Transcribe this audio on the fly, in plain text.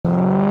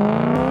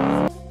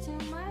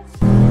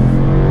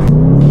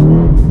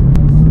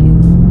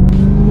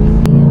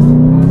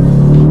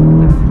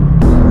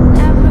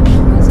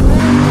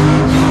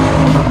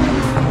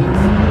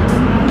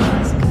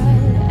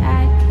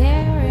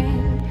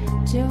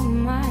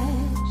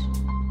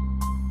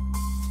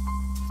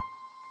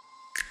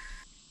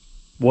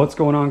What's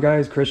going on,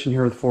 guys? Christian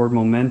here with Ford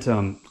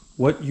Momentum.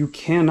 What you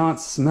cannot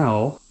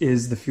smell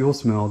is the fuel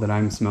smell that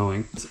I'm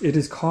smelling. It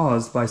is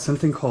caused by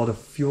something called a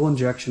fuel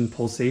injection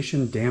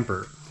pulsation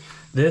damper.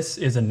 This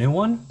is a new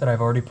one that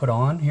I've already put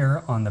on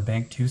here on the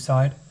bank 2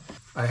 side.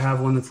 I have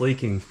one that's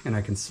leaking and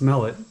I can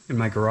smell it in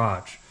my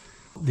garage.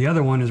 The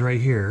other one is right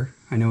here.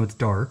 I know it's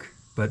dark,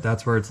 but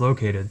that's where it's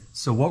located.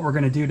 So what we're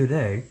going to do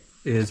today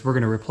is we're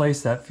going to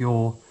replace that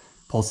fuel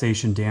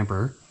pulsation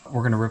damper.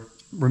 We're going to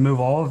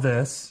remove all of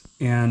this,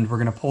 and we're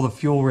going to pull the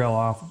fuel rail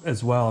off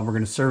as well, and we're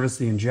going to service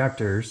the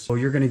injectors. So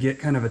you're going to get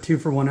kind of a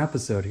 2-for-1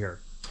 episode here.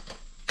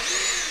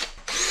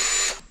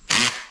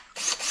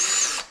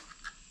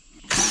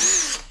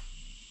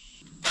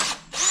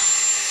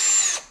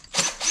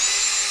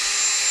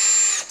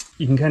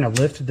 You can kind of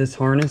lift this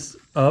harness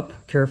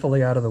up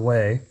carefully out of the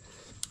way,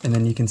 and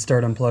then you can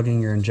start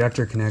unplugging your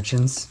injector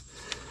connections.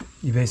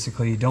 You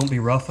basically don't be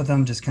rough with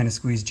them, just kind of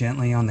squeeze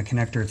gently on the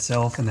connector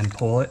itself and then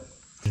pull it.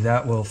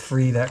 That will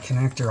free that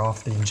connector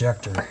off the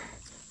injector.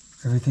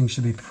 Everything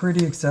should be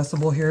pretty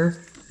accessible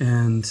here,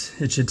 and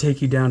it should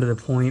take you down to the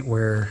point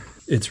where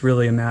it's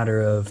really a matter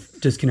of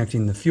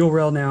disconnecting the fuel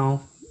rail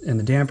now and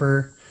the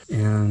damper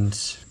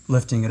and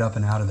lifting it up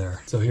and out of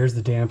there. So here's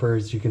the damper.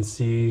 As you can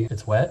see,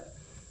 it's wet,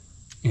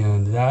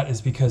 and that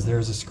is because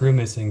there's a screw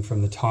missing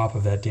from the top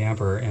of that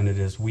damper, and it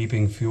is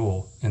weeping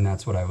fuel, and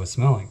that's what I was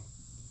smelling.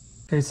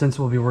 Okay, since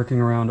we'll be working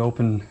around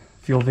open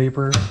fuel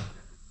vapor,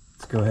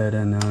 let's go ahead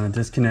and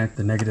disconnect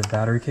the negative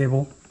battery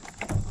cable.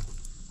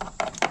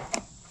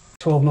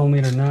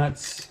 12mm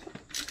nuts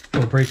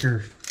will break your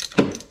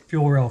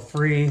fuel rail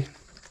free.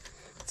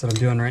 That's what I'm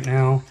doing right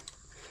now.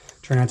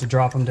 Try not to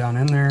drop them down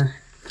in there.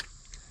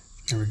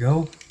 There we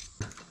go.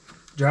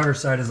 Driver's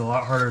side is a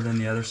lot harder than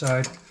the other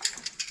side,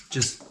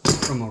 just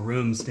from a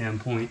room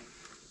standpoint.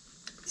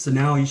 So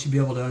now you should be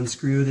able to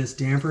unscrew this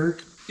damper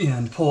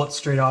and pull it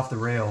straight off the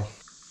rail.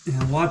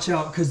 And watch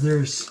out, because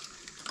there's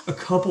a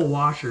couple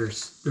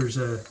washers. There's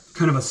a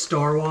kind of a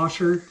star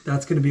washer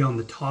that's going to be on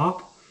the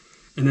top,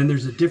 and then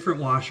there's a different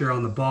washer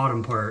on the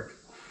bottom part,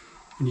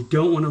 and you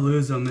don't want to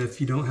lose them if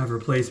you don't have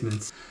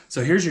replacements.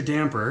 So here's your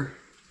damper,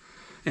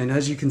 and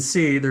as you can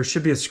see, there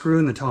should be a screw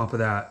in the top of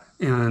that,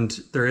 and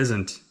there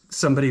isn't.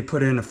 Somebody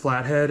put in a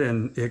flathead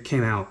and it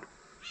came out.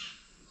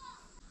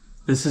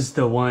 This is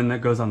the one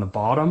that goes on the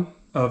bottom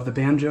of the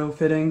banjo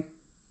fitting,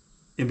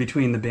 in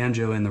between the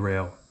banjo and the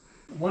rail.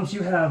 Once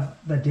you have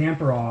the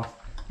damper off,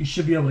 you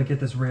should be able to get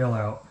this rail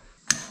out.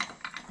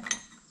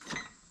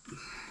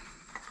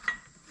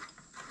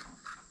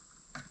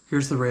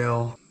 Here's the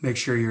rail. Make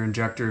sure your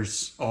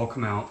injectors all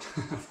come out,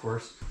 of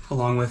course,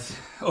 along with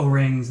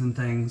O-rings and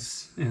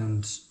things,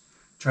 and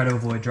try to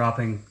avoid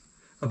dropping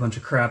a bunch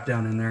of crap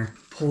down in there.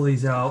 Pull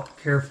these out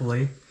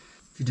carefully.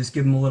 If you just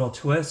give them a little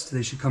twist,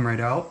 they should come right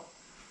out.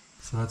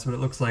 So that's what it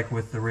looks like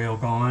with the rail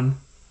gone.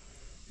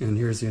 And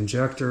here's the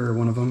injector,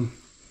 one of them.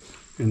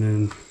 And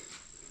then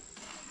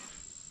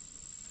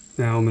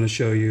now I'm going to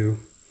show you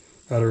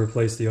how to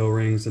replace the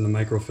O-rings and the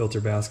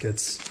microfilter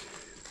baskets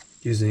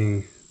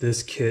using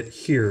this kit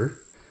here.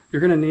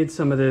 You're going to need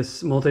some of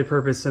this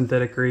multi-purpose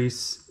synthetic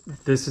grease.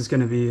 This is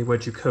going to be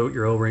what you coat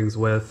your O-rings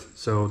with,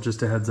 so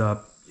just a heads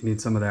up, you need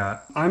some of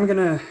that. I'm going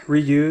to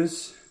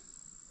reuse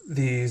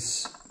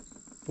these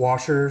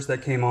washers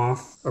that came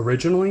off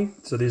originally.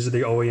 So these are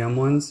the OEM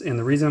ones, and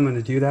the reason I'm going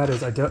to do that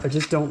is I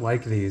just don't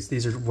like these.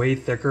 These are way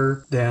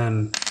thicker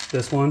than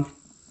this one.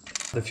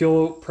 The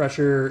fuel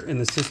pressure in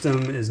the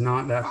system is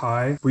not that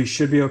high. We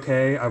should be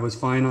okay. I was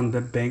fine on the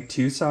bank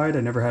 2 side.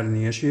 I never had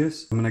any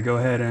issues. I'm gonna go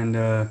ahead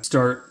and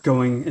start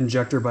going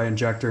injector by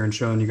injector and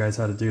showing you guys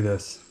how to do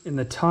this. In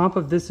the top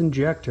of this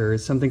injector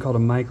is something called a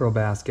micro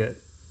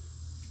basket,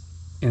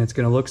 and it's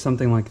gonna look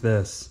something like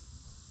this.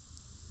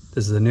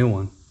 This is a new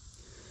one.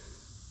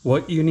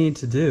 What you need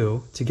to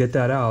do to get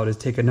that out is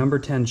take a number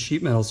 10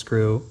 sheet metal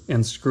screw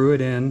and screw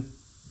it in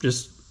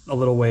just a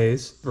little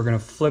ways. We're gonna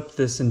flip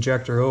this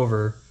injector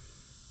over.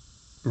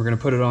 We're going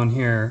to put it on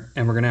here,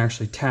 and we're going to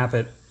actually tap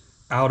it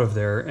out of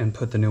there and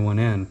put the new one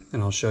in,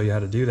 and I'll show you how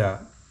to do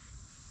that.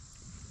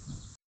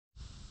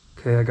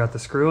 Okay, I got the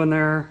screw in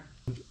there.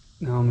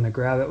 Now I'm going to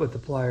grab it with the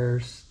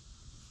pliers.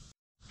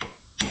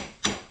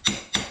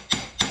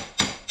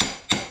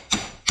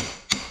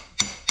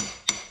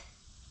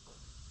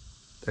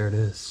 There it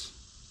is.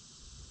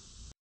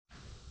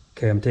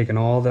 Okay, I'm taking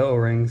all the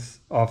O-rings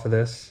off of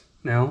this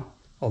now,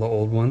 all the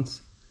old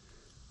ones.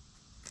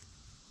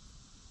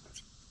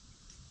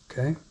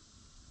 Okay,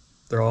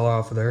 they're all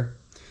off of there.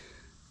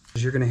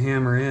 You're going to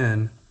hammer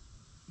in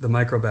the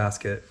micro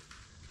basket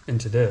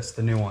into this,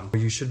 the new one.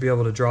 You should be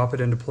able to drop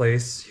it into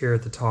place here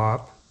at the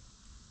top,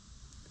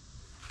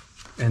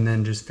 and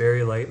then just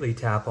very lightly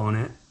tap on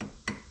it.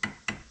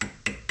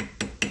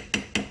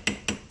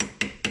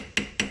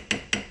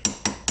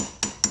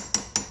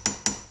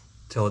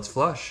 Till it's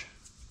flush.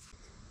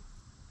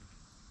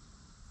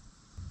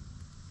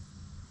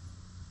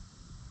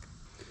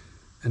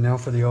 And now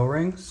for the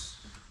O-rings.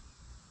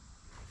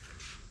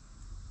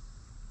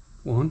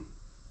 1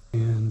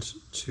 and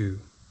 2.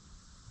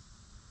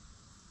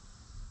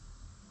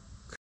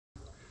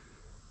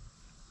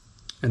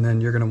 And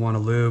then you're going to want to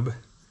lube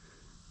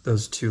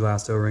those 2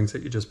 last O-rings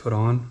that you just put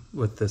on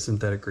with the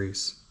synthetic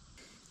grease.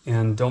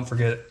 And don't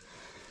forget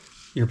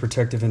your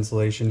protective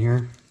insulation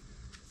here.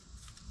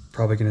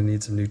 Probably going to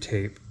need some new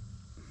tape.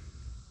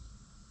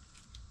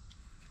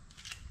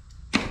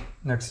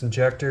 Next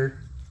injector.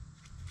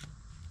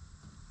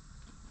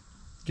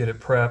 Get it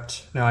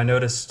prepped. Now I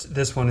noticed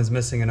this one is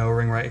missing an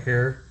O-ring right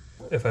here.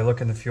 If I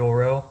look in the fuel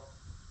rail,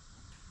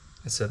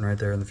 it's sitting right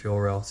there in the fuel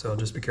rail, so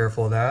just be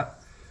careful of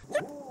that.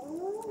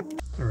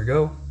 There we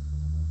go.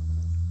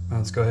 Now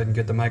let's go ahead and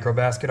get the micro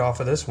basket off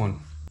of this one.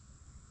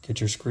 Get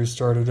your screw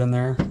started in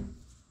there.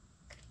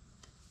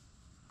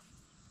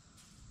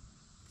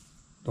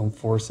 Don't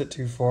force it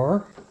too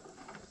far.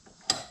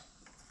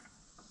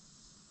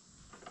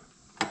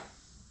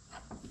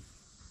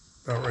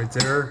 About right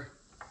there.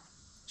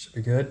 Should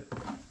be good.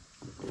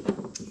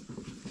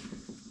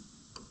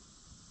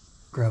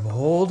 Grab a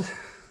hold.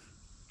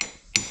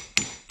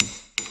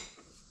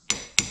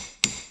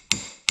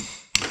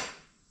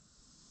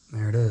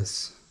 There it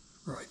is,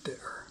 right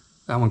there.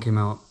 That one came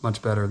out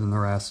much better than the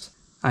rest.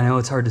 I know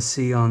it's hard to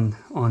see on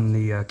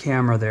the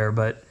camera there,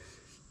 but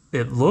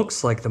it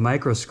looks like the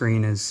micro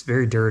screen is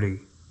very dirty.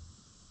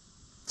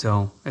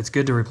 So it's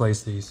good to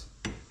replace these.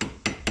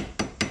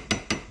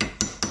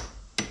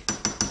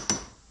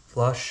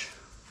 Flush.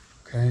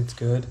 Okay, it's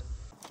good.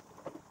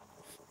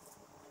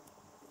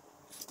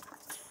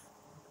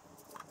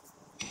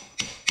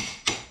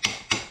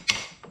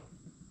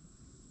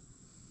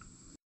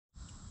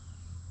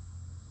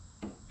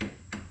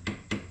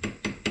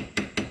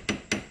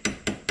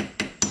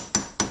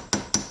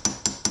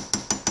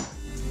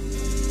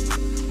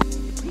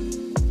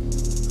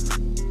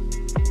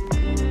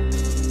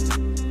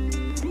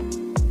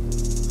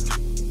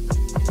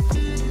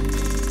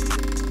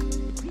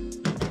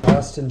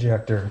 Last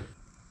injector.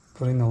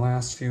 Putting the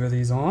last few of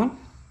these on.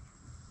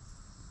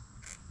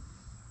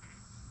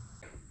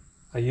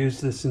 I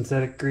used the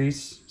synthetic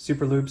grease,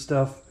 super lube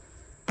stuff,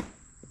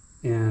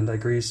 and I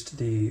greased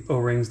the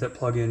O-rings that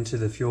plug into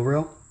the fuel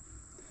rail,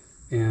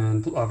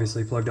 and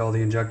obviously plugged all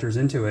the injectors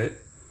into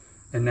it.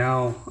 And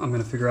now I'm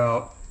going to figure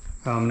out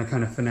how I'm going to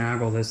kind of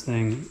finagle this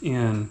thing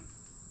in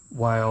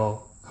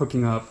while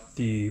hooking up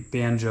the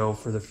banjo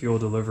for the fuel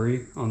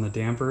delivery on the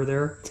damper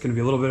there. It's going to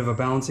be a little bit of a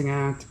balancing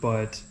act,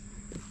 but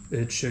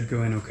it should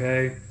go in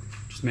okay.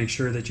 Just make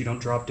sure that you don't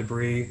drop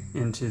debris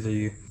into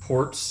the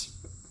ports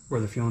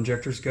where the fuel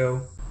injectors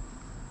go.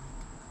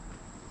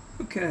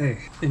 Okay,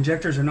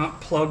 injectors are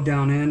not plugged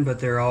down in, but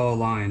they're all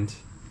aligned.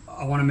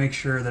 I want to make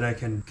sure that I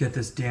can get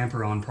this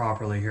damper on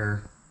properly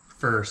here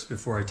first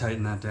before I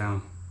tighten that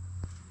down.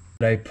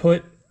 I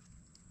put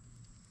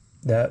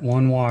that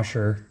one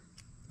washer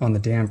on the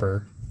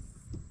damper,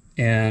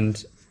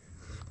 and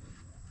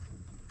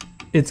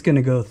it's going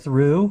to go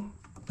through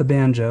the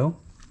banjo.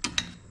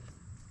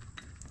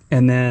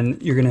 And then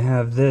you're going to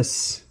have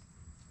this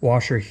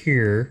washer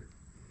here.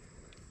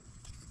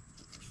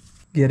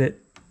 Get it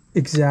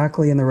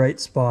exactly in the right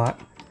spot.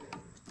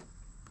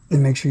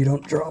 And make sure you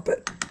don't drop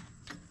it.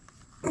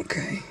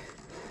 Okay.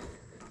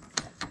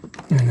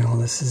 I know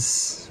this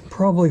is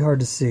probably hard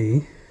to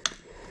see.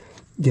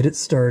 Get it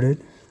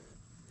started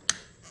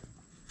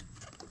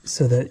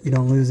so that you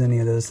don't lose any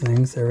of those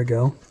things. There we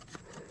go.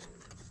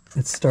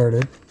 It's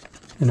started.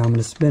 And I'm going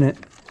to spin it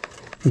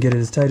and get it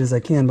as tight as I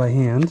can by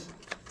hand.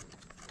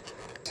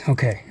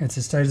 Okay, it's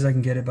as tight as I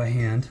can get it by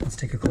hand. Let's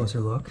take a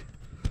closer look.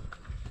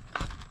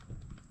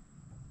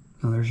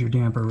 Now there's your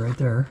damper right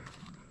there,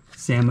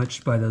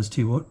 sandwiched by those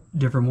 2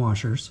 different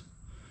washers.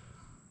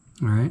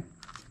 All right,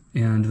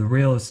 and the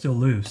rail is still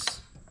loose.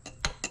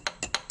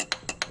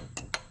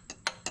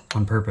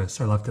 On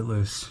purpose, I left it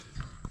loose.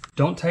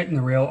 Don't tighten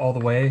the rail all the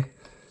way,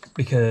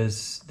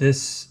 because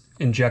this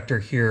injector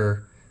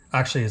here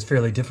actually is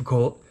fairly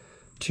difficult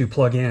to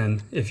plug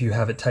in if you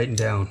have it tightened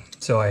down.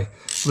 So I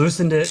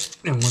loosened it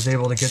and was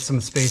able to get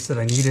some space that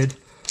I needed,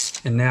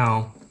 and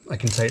now I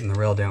can tighten the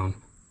rail down.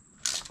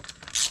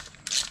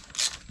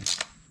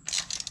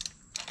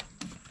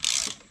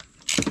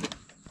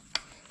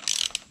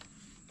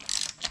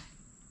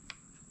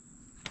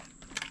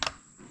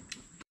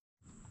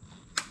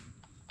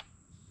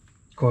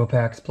 Coil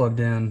pack's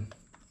plugged in.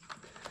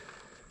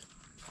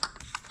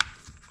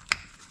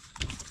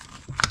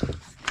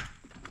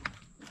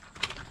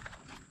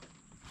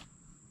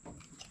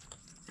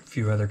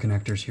 Few other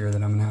connectors here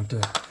that I'm gonna have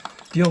to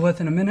deal with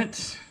in a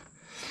minute.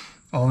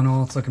 All in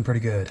all, it's looking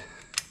pretty good.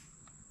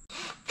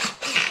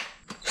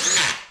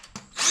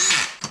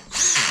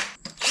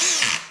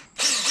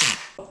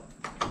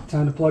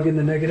 Time to plug in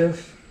the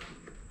negative.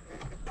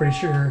 Pretty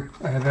sure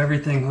I have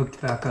everything hooked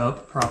back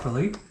up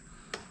properly.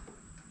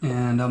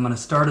 And I'm gonna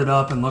start it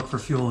up and look for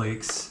fuel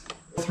leaks.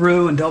 Go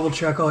through and double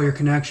check all your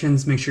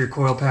connections, make sure your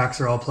coil packs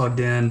are all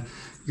plugged in,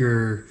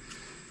 your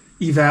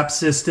evap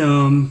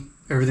system,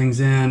 everything's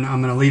in.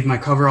 I'm going to leave my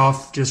cover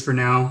off just for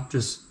now,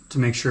 just to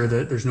make sure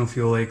that there's no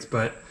fuel leaks,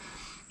 but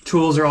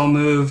tools are all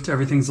moved.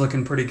 Everything's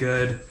looking pretty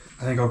good.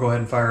 I think I'll go ahead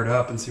and fire it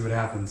up and see what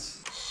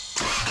happens.